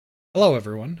Hello,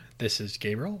 everyone. This is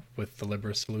Gabriel with the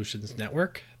Libra Solutions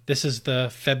Network. This is the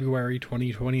February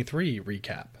 2023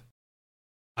 recap.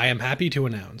 I am happy to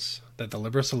announce that the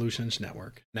Libra Solutions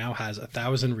Network now has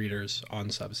 1,000 readers on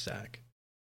Substack.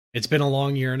 It's been a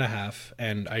long year and a half,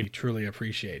 and I truly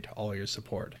appreciate all your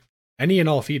support. Any and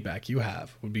all feedback you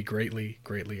have would be greatly,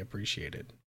 greatly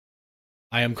appreciated.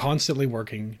 I am constantly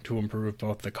working to improve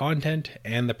both the content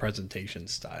and the presentation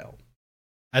style.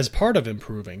 As part of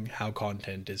improving how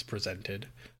content is presented,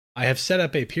 I have set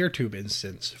up a PeerTube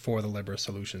instance for the Libra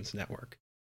Solutions Network.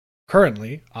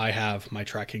 Currently, I have my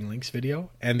tracking links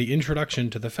video and the introduction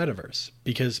to the Fediverse,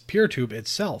 because PeerTube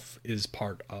itself is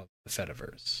part of the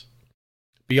Fediverse.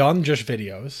 Beyond just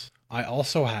videos, I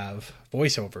also have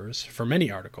voiceovers for many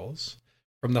articles.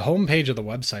 From the homepage of the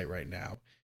website right now,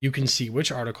 you can see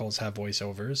which articles have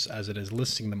voiceovers, as it is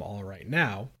listing them all right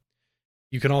now.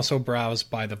 You can also browse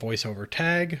by the voiceover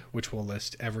tag, which will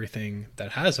list everything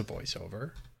that has a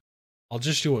voiceover. I'll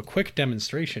just do a quick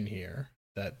demonstration here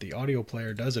that the audio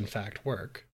player does in fact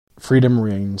work. Freedom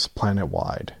reigns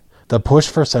planet-wide. The push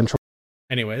for central...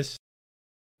 Anyways,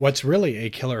 what's really a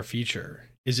killer feature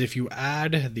is if you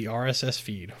add the RSS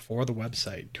feed for the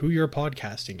website to your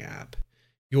podcasting app,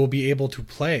 you will be able to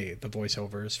play the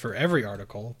voiceovers for every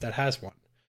article that has one.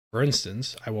 For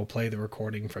instance, I will play the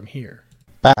recording from here.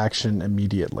 Back action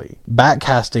immediately.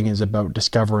 Backcasting is about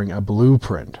discovering a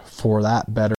blueprint for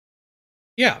that better...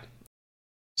 Yeah.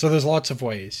 So there's lots of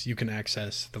ways you can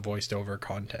access the voiced over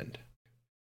content.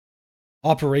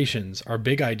 Operations are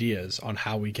big ideas on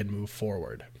how we can move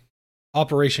forward.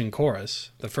 Operation Chorus,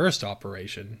 the first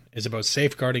operation, is about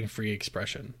safeguarding free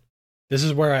expression. This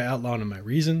is where I outline my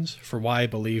reasons for why I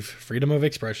believe freedom of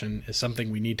expression is something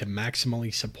we need to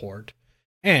maximally support,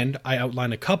 and I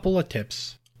outline a couple of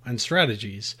tips and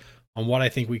strategies on what I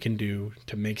think we can do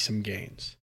to make some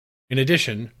gains. In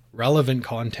addition, relevant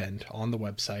content on the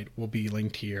website will be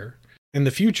linked here. In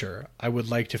the future, I would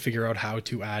like to figure out how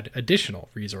to add additional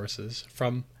resources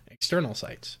from external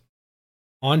sites.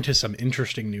 On to some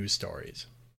interesting news stories.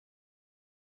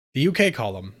 The UK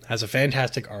column has a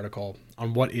fantastic article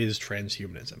on what is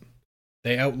transhumanism.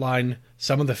 They outline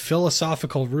some of the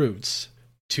philosophical roots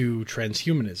to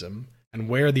transhumanism and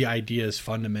where the ideas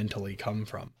fundamentally come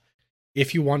from.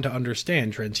 If you want to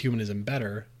understand transhumanism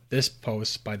better, this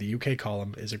post by the UK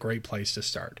column is a great place to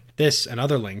start. This and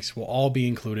other links will all be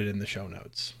included in the show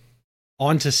notes.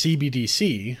 On to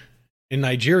CBDC. In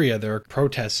Nigeria, there are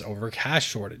protests over cash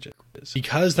shortages.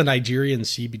 Because the Nigerian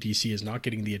CBDC is not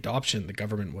getting the adoption the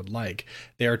government would like,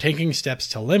 they are taking steps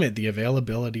to limit the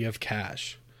availability of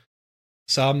cash,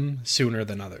 some sooner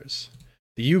than others.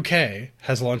 The UK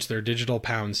has launched their Digital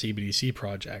Pound CBDC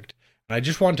project, and I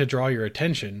just want to draw your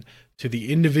attention to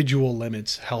the individual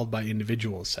limits held by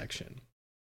individuals section.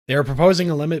 They are proposing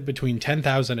a limit between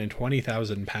 £10,000 and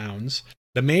 £20,000.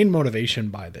 The main motivation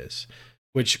by this,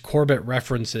 which Corbett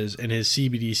references in his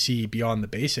CBDC Beyond the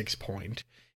Basics point,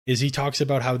 is he talks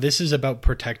about how this is about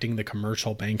protecting the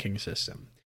commercial banking system.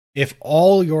 If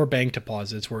all your bank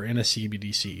deposits were in a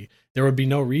CBDC, there would be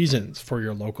no reasons for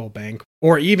your local bank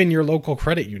or even your local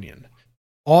credit union.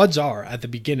 Odds are, at the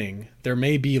beginning, there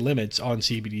may be limits on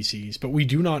CBDCs, but we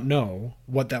do not know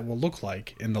what that will look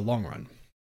like in the long run.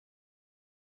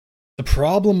 The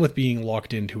problem with being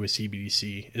locked into a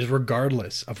CBDC is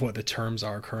regardless of what the terms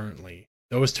are currently,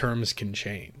 those terms can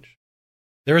change.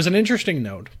 There is an interesting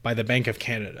note by the Bank of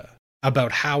Canada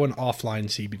about how an offline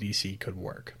CBDC could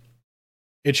work.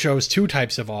 It shows two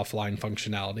types of offline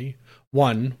functionality.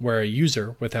 One, where a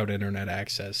user without internet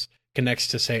access connects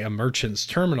to, say, a merchant's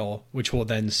terminal, which will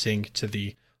then sync to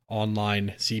the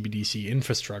online CBDC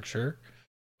infrastructure,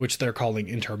 which they're calling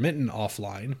intermittent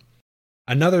offline.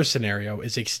 Another scenario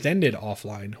is extended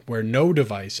offline, where no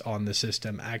device on the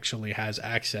system actually has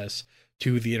access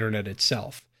to the internet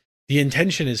itself. The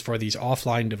intention is for these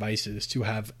offline devices to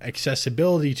have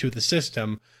accessibility to the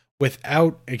system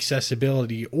without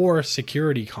accessibility or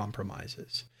security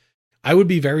compromises. I would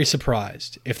be very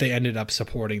surprised if they ended up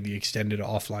supporting the extended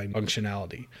offline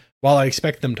functionality. While I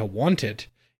expect them to want it,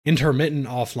 intermittent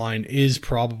offline is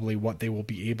probably what they will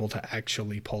be able to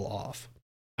actually pull off.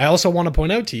 I also want to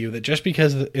point out to you that just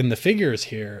because in the figures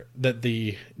here that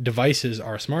the devices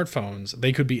are smartphones,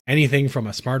 they could be anything from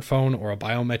a smartphone or a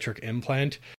biometric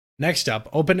implant. Next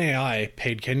up, OpenAI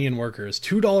paid Kenyan workers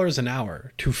 $2 an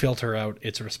hour to filter out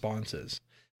its responses.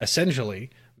 Essentially,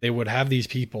 they would have these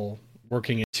people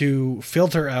working to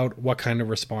filter out what kind of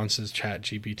responses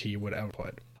ChatGPT would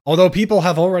output. Although people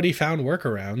have already found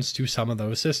workarounds to some of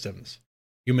those systems.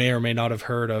 You may or may not have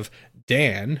heard of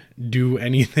Dan Do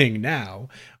Anything Now,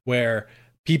 where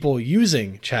People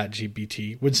using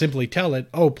ChatGPT would simply tell it,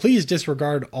 oh, please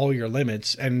disregard all your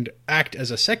limits and act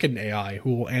as a second AI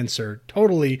who will answer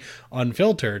totally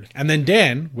unfiltered. And then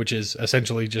Dan, which is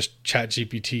essentially just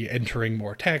ChatGPT entering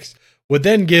more text, would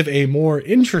then give a more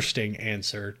interesting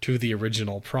answer to the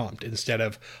original prompt instead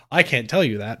of, I can't tell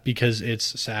you that because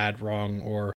it's sad, wrong,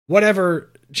 or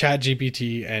whatever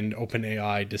ChatGPT and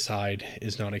OpenAI decide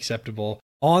is not acceptable.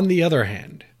 On the other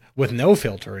hand, with no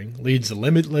filtering leads to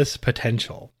limitless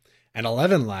potential. And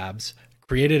 11 Labs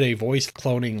created a voice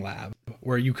cloning lab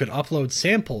where you could upload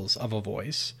samples of a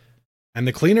voice, and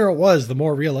the cleaner it was, the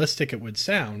more realistic it would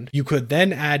sound. You could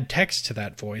then add text to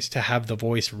that voice to have the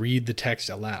voice read the text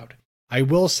aloud. I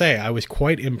will say I was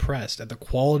quite impressed at the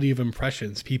quality of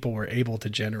impressions people were able to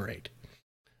generate.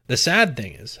 The sad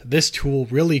thing is, this tool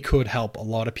really could help a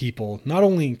lot of people not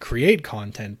only create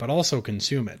content, but also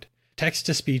consume it.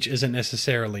 Text-to-speech isn't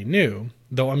necessarily new,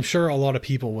 though I'm sure a lot of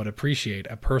people would appreciate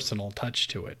a personal touch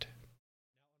to it.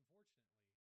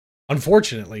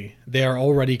 Unfortunately, they are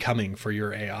already coming for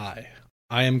your AI.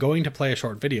 I am going to play a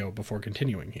short video before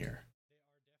continuing here.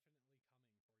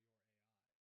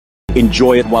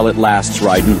 Enjoy it while it lasts,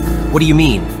 Raiden. What do you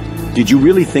mean? Did you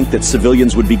really think that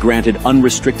civilians would be granted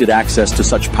unrestricted access to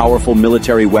such powerful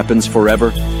military weapons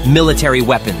forever? Military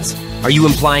weapons? Are you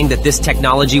implying that this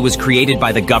technology was created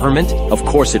by the government? Of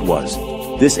course it was.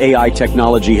 This AI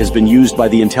technology has been used by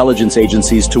the intelligence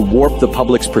agencies to warp the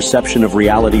public's perception of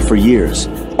reality for years.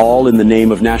 All in the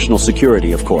name of national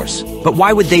security, of course. But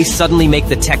why would they suddenly make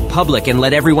the tech public and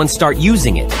let everyone start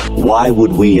using it? Why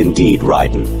would we indeed,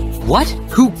 Raiden? What?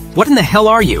 What in the hell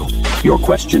are you? Your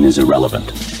question is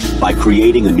irrelevant. By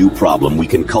creating a new problem, we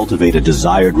can cultivate a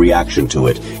desired reaction to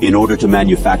it in order to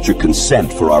manufacture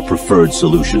consent for our preferred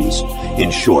solutions.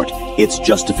 In short, it's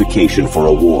justification for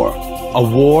a war. A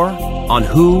war? On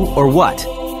who or what?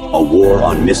 A war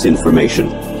on misinformation.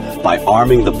 By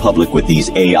arming the public with these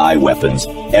AI weapons,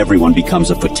 everyone becomes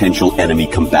a potential enemy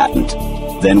combatant.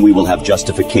 Then we will have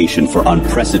justification for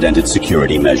unprecedented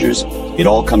security measures. It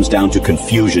all comes down to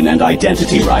confusion and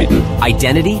identity, Raiden.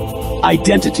 Identity?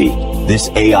 Identity. This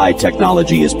AI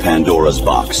technology is Pandora's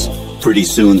box. Pretty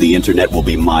soon the internet will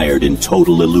be mired in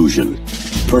total illusion.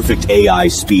 Perfect AI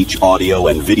speech, audio,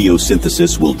 and video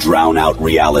synthesis will drown out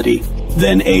reality.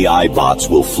 Then AI bots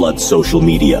will flood social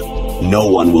media. No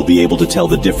one will be able to tell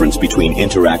the difference between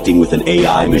interacting with an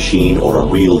AI machine or a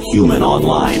real human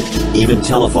online. Even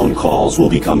telephone calls will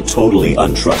become totally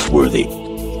untrustworthy.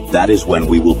 That is when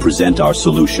we will present our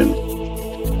solution.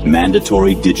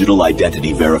 Mandatory digital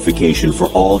identity verification for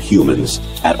all humans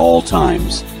at all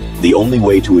times. The only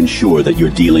way to ensure that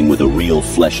you're dealing with a real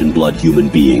flesh and blood human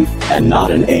being and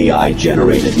not an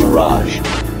AI-generated mirage.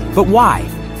 But why?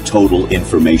 Total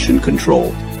information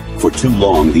control. For too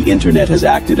long, the internet has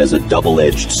acted as a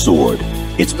double-edged sword.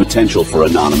 Its potential for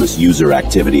anonymous user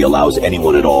activity allows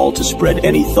anyone at all to spread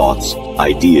any thoughts,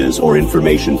 ideas, or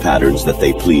information patterns that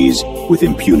they please with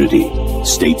impunity.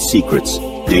 State secrets,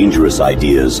 dangerous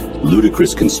ideas,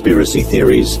 ludicrous conspiracy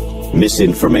theories,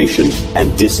 misinformation, and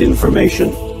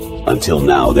disinformation. Until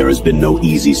now, there has been no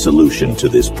easy solution to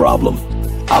this problem.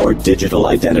 Our digital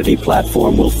identity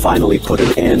platform will finally put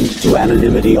an end to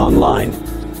anonymity online.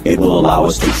 It will allow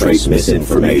us to trace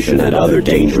misinformation and other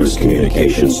dangerous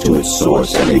communications to its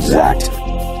source and exact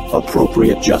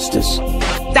appropriate justice.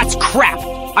 That's crap!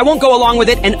 I won't go along with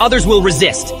it, and others will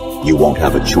resist. You won't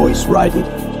have a choice,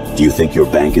 Raiden. Do you think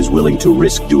your bank is willing to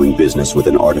risk doing business with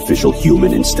an artificial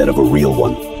human instead of a real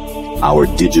one? Our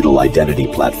digital identity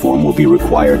platform will be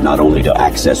required not only to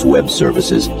access web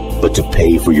services, but to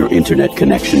pay for your internet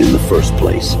connection in the first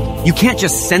place. You can't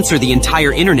just censor the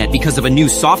entire internet because of a new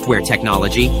software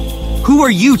technology. Who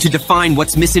are you to define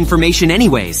what's misinformation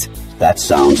anyways? That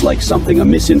sounds like something a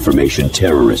misinformation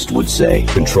terrorist would say.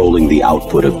 Controlling the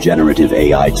output of generative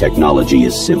AI technology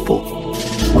is simple.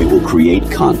 We will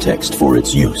create context for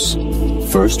its use.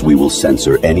 First, we will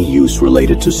censor any use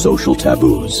related to social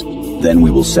taboos. Then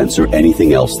we will censor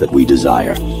anything else that we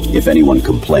desire. If anyone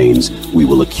complains, we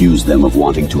will accuse them of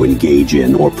wanting to engage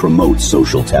in or promote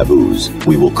social taboos.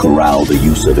 We will corral the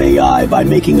use of AI by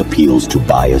making appeals to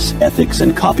bias, ethics,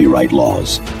 and copyright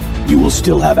laws. You will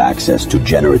still have access to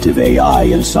generative AI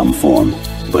in some form,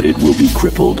 but it will be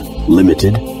crippled,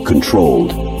 limited,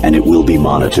 controlled, and it will be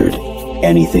monitored.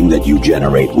 Anything that you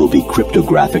generate will be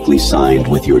cryptographically signed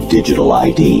with your digital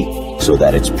ID, so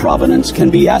that its provenance can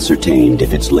be ascertained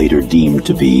if it's later deemed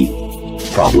to be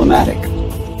problematic.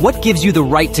 What gives you the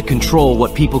right to control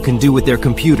what people can do with their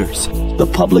computers? The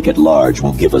public at large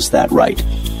will give us that right,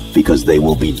 because they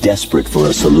will be desperate for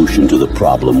a solution to the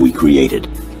problem we created.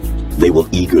 They will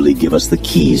eagerly give us the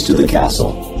keys to the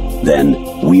castle.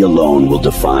 Then, we alone will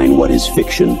define what is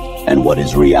fiction and what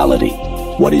is reality,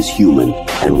 what is human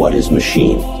and what is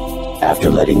machine.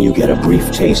 After letting you get a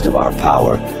brief taste of our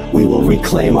power, we will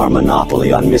reclaim our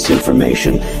monopoly on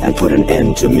misinformation and put an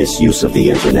end to misuse of the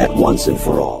internet once and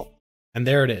for all. And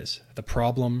there it is. The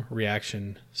problem,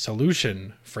 reaction,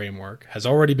 solution framework has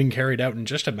already been carried out in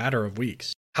just a matter of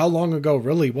weeks. How long ago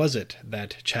really was it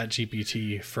that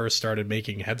ChatGPT first started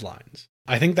making headlines?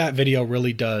 I think that video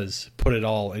really does put it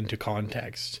all into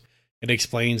context. It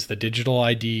explains the digital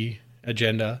ID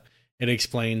agenda. It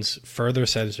explains further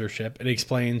censorship. It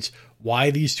explains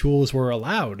why these tools were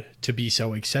allowed to be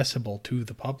so accessible to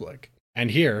the public.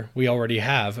 And here we already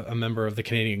have a member of the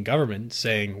Canadian government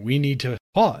saying we need to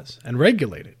pause and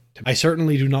regulate it. I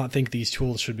certainly do not think these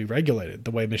tools should be regulated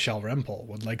the way Michelle Rempel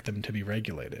would like them to be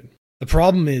regulated. The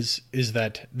problem is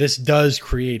that this does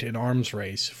create an arms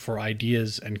race for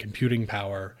ideas and computing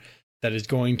power that is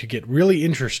going to get really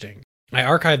interesting. I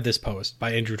archived this post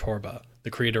by Andrew Torba,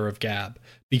 the creator of Gab,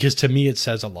 because to me it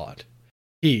says a lot.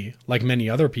 He, like many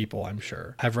other people I'm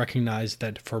sure, have recognized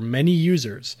that for many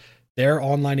users, their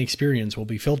online experience will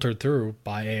be filtered through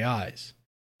by AIs.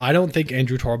 I don't think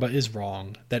Andrew Torba is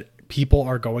wrong that people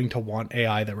are going to want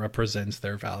AI that represents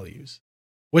their values.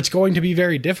 What's going to be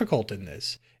very difficult in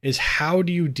this is how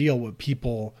do you deal with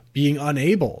people being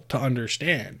unable to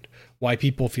understand why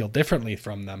people feel differently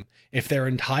from them if their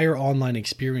entire online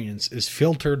experience is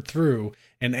filtered through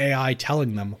an AI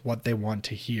telling them what they want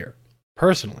to hear.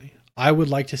 Personally, I would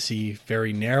like to see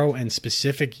very narrow and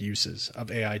specific uses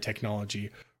of AI technology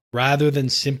rather than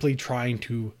simply trying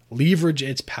to leverage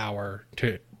its power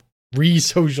to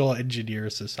re-social engineer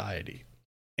society.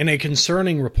 In a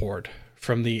concerning report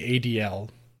from the ADL,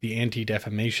 the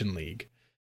Anti-Defamation League,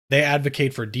 they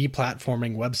advocate for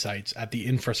deplatforming websites at the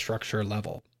infrastructure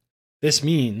level. This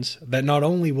means that not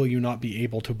only will you not be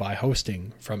able to buy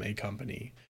hosting from a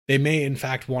company, they may in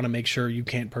fact want to make sure you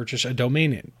can't purchase a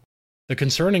domain name. The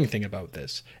concerning thing about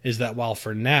this is that while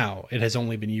for now it has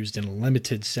only been used in a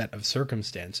limited set of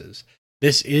circumstances,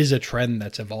 this is a trend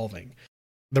that's evolving.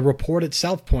 The report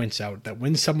itself points out that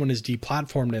when someone is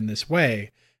deplatformed in this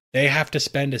way, they have to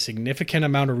spend a significant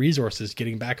amount of resources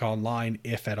getting back online,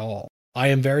 if at all. I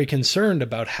am very concerned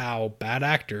about how bad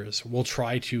actors will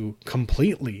try to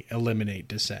completely eliminate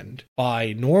dissent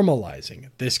by normalizing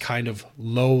this kind of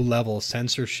low-level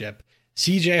censorship.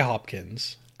 CJ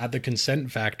Hopkins, at the Consent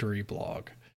Factory blog,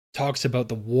 talks about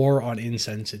the war on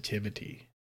insensitivity.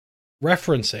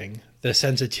 Referencing the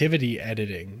sensitivity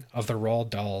editing of the Roald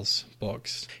Dahl's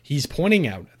books, he's pointing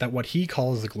out that what he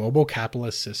calls the global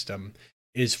capitalist system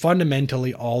is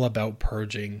fundamentally all about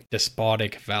purging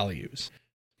despotic values.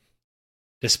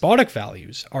 Despotic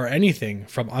values are anything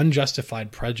from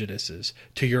unjustified prejudices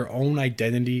to your own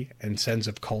identity and sense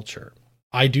of culture.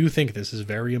 I do think this is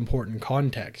very important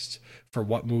context for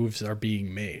what moves are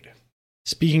being made.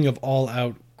 Speaking of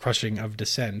all-out crushing of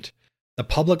dissent, the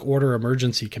Public Order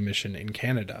Emergency Commission in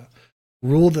Canada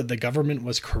ruled that the government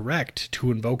was correct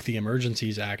to invoke the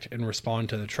Emergencies Act in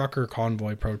response to the trucker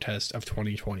convoy protest of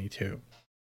 2022.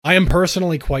 I am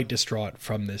personally quite distraught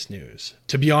from this news.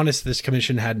 To be honest, this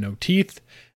commission had no teeth.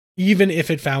 Even if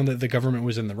it found that the government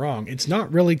was in the wrong, it's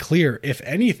not really clear if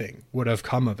anything would have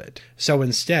come of it. So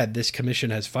instead, this commission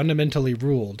has fundamentally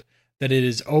ruled that it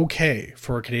is okay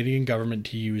for a Canadian government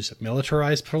to use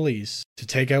militarized police to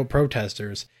take out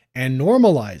protesters and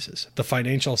normalizes the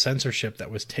financial censorship that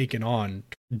was taken on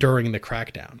during the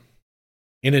crackdown.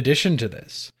 In addition to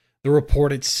this, the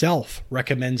report itself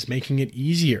recommends making it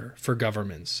easier for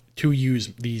governments to use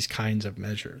these kinds of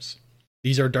measures.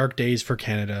 These are dark days for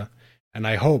Canada, and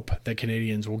I hope that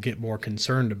Canadians will get more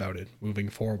concerned about it moving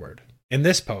forward. In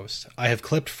this post, I have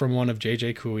clipped from one of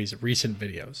JJ Couey's recent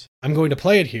videos. I'm going to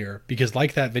play it here because,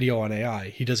 like that video on AI,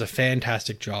 he does a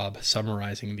fantastic job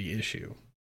summarizing the issue.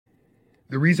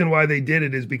 The reason why they did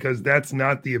it is because that's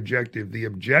not the objective. The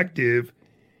objective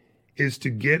is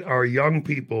to get our young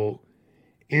people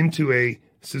into a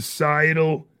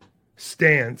societal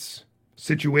stance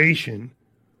situation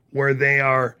where they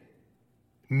are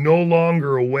no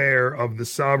longer aware of the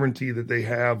sovereignty that they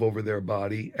have over their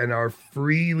body and are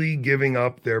freely giving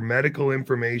up their medical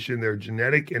information, their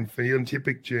genetic and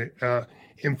phenotypic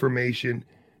information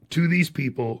to these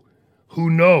people who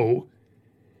know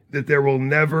that there will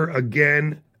never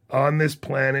again on this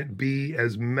planet be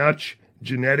as much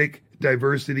genetic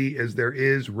diversity as there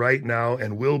is right now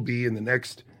and will be in the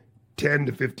next 10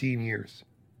 to 15 years.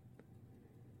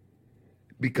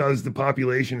 Because the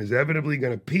population is inevitably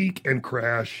going to peak and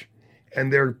crash,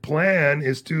 and their plan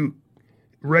is to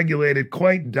regulate it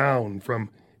quite down from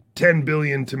 10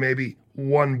 billion to maybe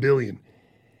 1 billion.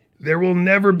 There will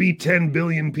never be 10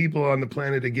 billion people on the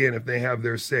planet again if they have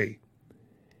their say.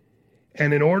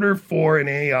 And in order for an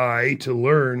AI to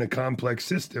learn a complex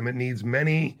system, it needs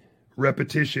many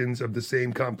repetitions of the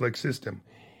same complex system.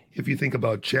 If you think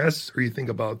about chess or you think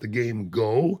about the game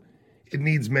Go, it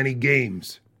needs many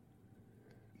games.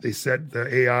 They set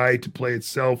the AI to play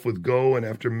itself with Go, and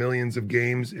after millions of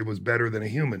games, it was better than a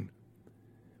human.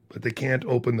 But they can't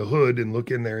open the hood and look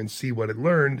in there and see what it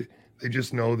learned. They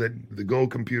just know that the Go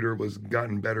computer was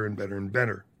gotten better and better and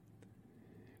better.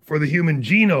 For the human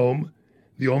genome,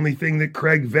 the only thing that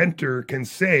Craig Venter can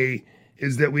say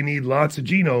is that we need lots of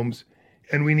genomes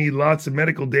and we need lots of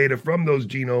medical data from those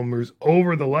genomes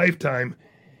over the lifetime.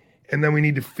 And then we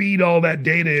need to feed all that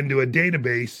data into a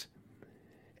database.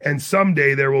 And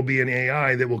someday there will be an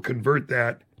AI that will convert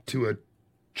that to a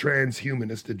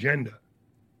transhumanist agenda.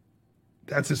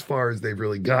 That's as far as they've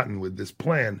really gotten with this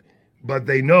plan. But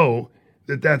they know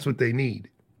that that's what they need.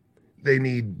 They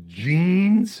need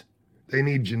genes. They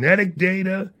need genetic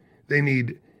data. They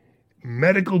need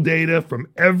medical data from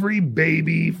every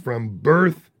baby from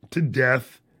birth to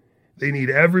death. They need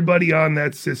everybody on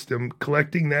that system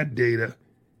collecting that data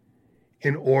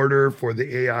in order for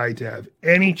the AI to have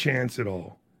any chance at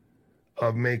all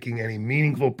of making any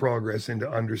meaningful progress into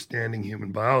understanding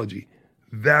human biology.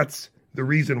 That's the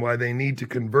reason why they need to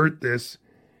convert this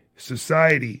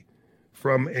society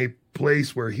from a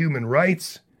place where human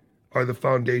rights are the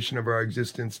foundation of our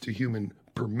existence to human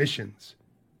permissions.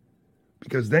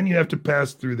 Because then you have to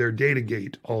pass through their data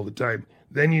gate all the time.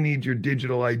 Then you need your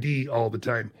digital ID all the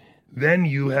time. Then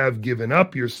you have given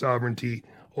up your sovereignty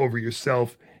over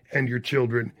yourself and your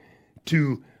children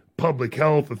to public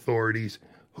health authorities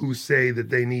who say that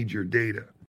they need your data.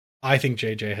 I think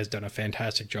JJ has done a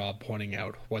fantastic job pointing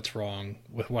out what's wrong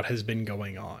with what has been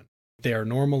going on. They are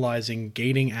normalizing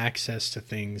gating access to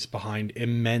things behind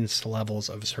immense levels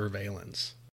of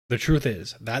surveillance. The truth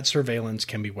is, that surveillance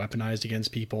can be weaponized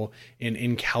against people in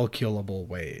incalculable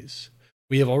ways.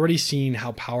 We have already seen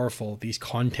how powerful these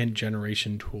content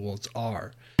generation tools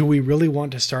are. Do we really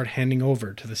want to start handing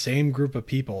over to the same group of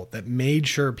people that made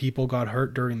sure people got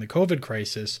hurt during the COVID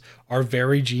crisis our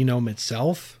very genome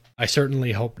itself? I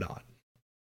certainly hope not.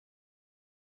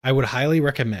 I would highly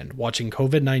recommend watching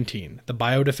COVID-19, The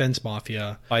Biodefense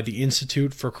Mafia by the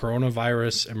Institute for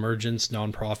Coronavirus Emergence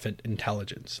Nonprofit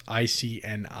Intelligence,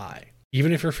 ICNI.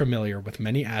 Even if you're familiar with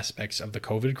many aspects of the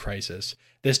COVID crisis,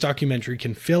 this documentary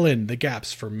can fill in the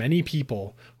gaps for many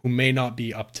people who may not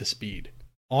be up to speed.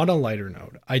 On a lighter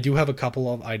note, I do have a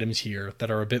couple of items here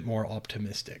that are a bit more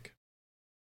optimistic.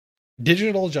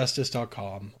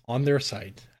 DigitalJustice.com, on their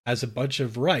site, has a bunch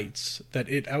of rights that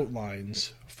it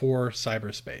outlines for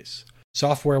cyberspace.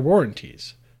 Software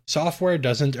warranties. Software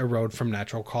doesn't erode from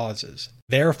natural causes,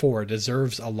 therefore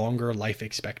deserves a longer life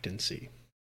expectancy.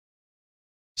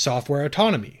 Software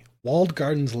autonomy. Walled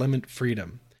gardens limit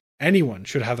freedom. Anyone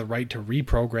should have the right to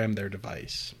reprogram their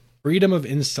device. Freedom of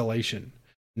installation.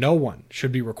 No one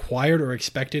should be required or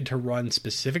expected to run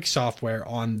specific software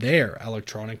on their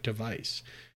electronic device.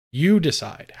 You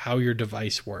decide how your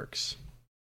device works.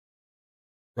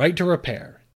 Right to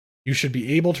repair. You should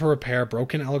be able to repair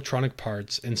broken electronic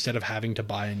parts instead of having to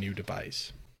buy a new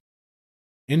device.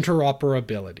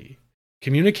 Interoperability.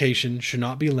 Communication should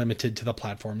not be limited to the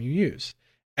platform you use.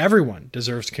 Everyone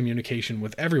deserves communication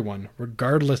with everyone,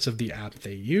 regardless of the app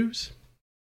they use.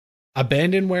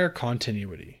 Abandonware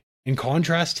continuity. In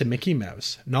contrast to Mickey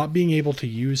Mouse, not being able to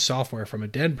use software from a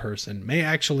dead person may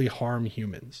actually harm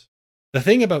humans. The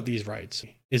thing about these rights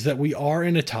is that we are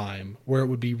in a time where it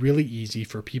would be really easy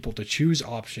for people to choose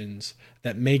options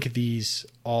that make these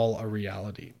all a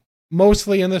reality.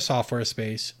 Mostly in the software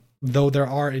space, though there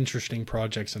are interesting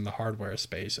projects in the hardware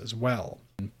space as well.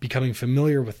 Becoming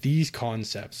familiar with these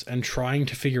concepts and trying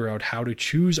to figure out how to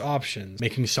choose options,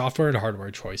 making software and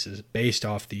hardware choices based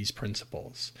off these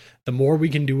principles. The more we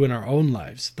can do in our own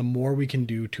lives, the more we can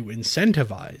do to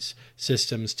incentivize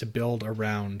systems to build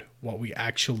around what we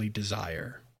actually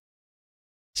desire.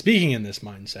 Speaking in this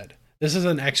mindset, this is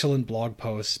an excellent blog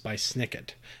post by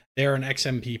Snicket. They are an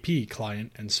XMPP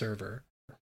client and server.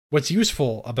 What's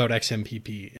useful about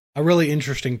XMPP, a really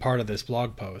interesting part of this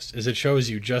blog post, is it shows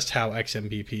you just how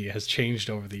XMPP has changed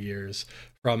over the years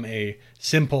from a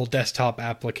simple desktop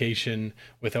application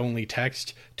with only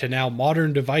text to now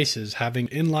modern devices having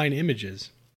inline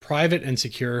images, private and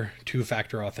secure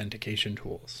two-factor authentication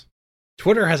tools.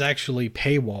 Twitter has actually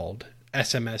paywalled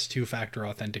SMS two-factor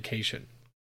authentication.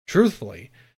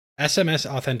 Truthfully, SMS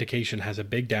authentication has a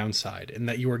big downside in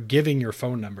that you are giving your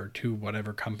phone number to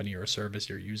whatever company or service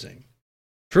you're using.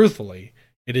 Truthfully,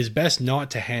 It is best not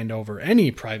to hand over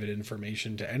any private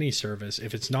information to any service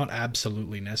if it's not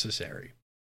absolutely necessary.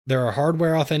 There are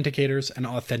hardware authenticators and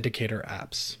authenticator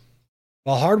apps.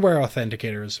 While hardware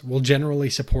authenticators will generally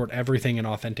support everything an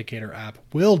authenticator app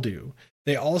will do,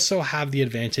 they also have the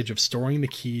advantage of storing the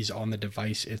keys on the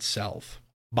device itself.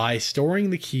 By storing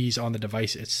the keys on the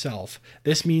device itself,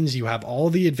 this means you have all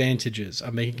the advantages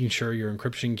of making sure your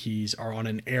encryption keys are on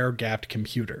an air-gapped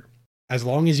computer. As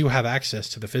long as you have access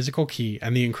to the physical key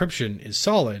and the encryption is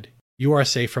solid, you are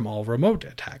safe from all remote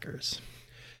attackers.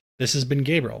 This has been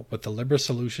Gabriel with the Libra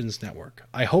Solutions Network.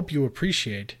 I hope you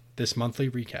appreciate this monthly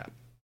recap.